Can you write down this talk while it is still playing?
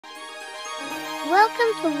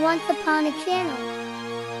Welcome to Once Upon a Channel.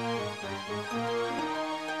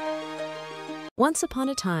 Once upon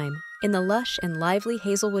a time, in the lush and lively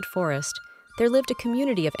Hazelwood Forest, there lived a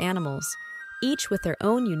community of animals, each with their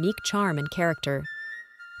own unique charm and character.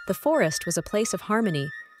 The forest was a place of harmony,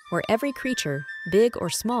 where every creature, big or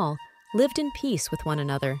small, lived in peace with one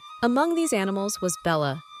another. Among these animals was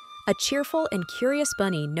Bella, a cheerful and curious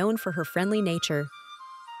bunny known for her friendly nature.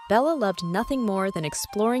 Bella loved nothing more than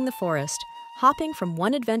exploring the forest, hopping from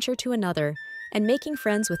one adventure to another, and making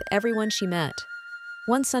friends with everyone she met.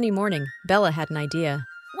 One sunny morning, Bella had an idea.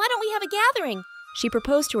 Why don't we have a gathering? She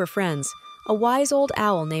proposed to her friends, a wise old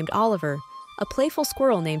owl named Oliver, a playful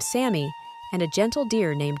squirrel named Sammy, and a gentle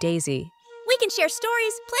deer named Daisy. We can share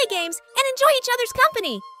stories, play games, and enjoy each other's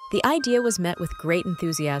company. The idea was met with great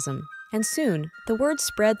enthusiasm, and soon the word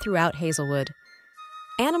spread throughout Hazelwood.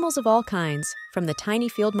 Animals of all kinds, from the tiny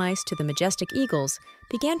field mice to the majestic eagles,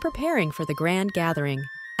 began preparing for the grand gathering.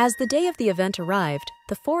 As the day of the event arrived,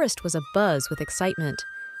 the forest was abuzz with excitement.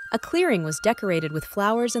 A clearing was decorated with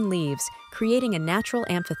flowers and leaves, creating a natural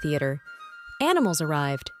amphitheater. Animals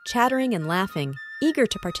arrived, chattering and laughing, eager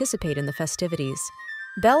to participate in the festivities.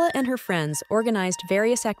 Bella and her friends organized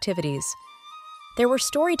various activities. There were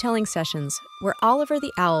storytelling sessions where Oliver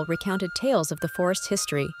the owl recounted tales of the forest's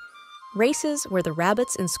history, races where the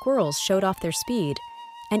rabbits and squirrels showed off their speed,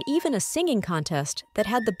 and even a singing contest that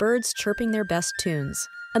had the birds chirping their best tunes.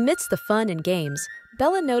 Amidst the fun and games,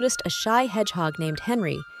 Bella noticed a shy hedgehog named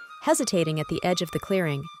Henry, hesitating at the edge of the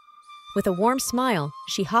clearing. With a warm smile,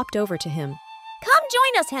 she hopped over to him. Come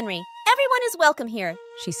join us, Henry. Everyone is welcome here,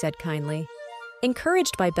 she said kindly.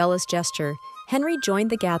 Encouraged by Bella's gesture, Henry joined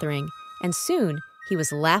the gathering, and soon he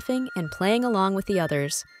was laughing and playing along with the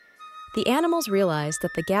others. The animals realized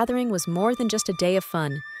that the gathering was more than just a day of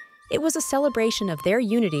fun. It was a celebration of their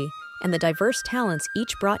unity and the diverse talents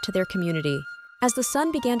each brought to their community. As the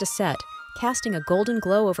sun began to set, casting a golden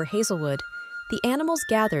glow over Hazelwood, the animals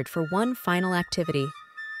gathered for one final activity.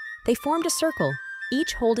 They formed a circle,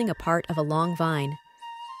 each holding a part of a long vine.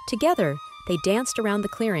 Together, they danced around the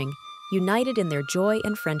clearing, united in their joy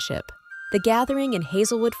and friendship. The gathering in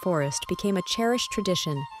Hazelwood Forest became a cherished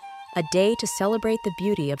tradition, a day to celebrate the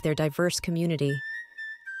beauty of their diverse community.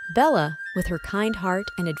 Bella, with her kind heart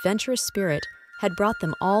and adventurous spirit, had brought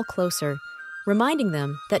them all closer, reminding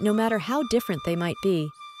them that no matter how different they might be,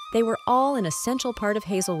 they were all an essential part of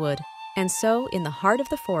Hazelwood. And so, in the heart of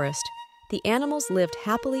the forest, the animals lived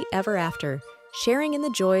happily ever after, sharing in the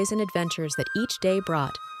joys and adventures that each day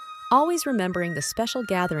brought, always remembering the special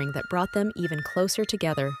gathering that brought them even closer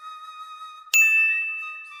together.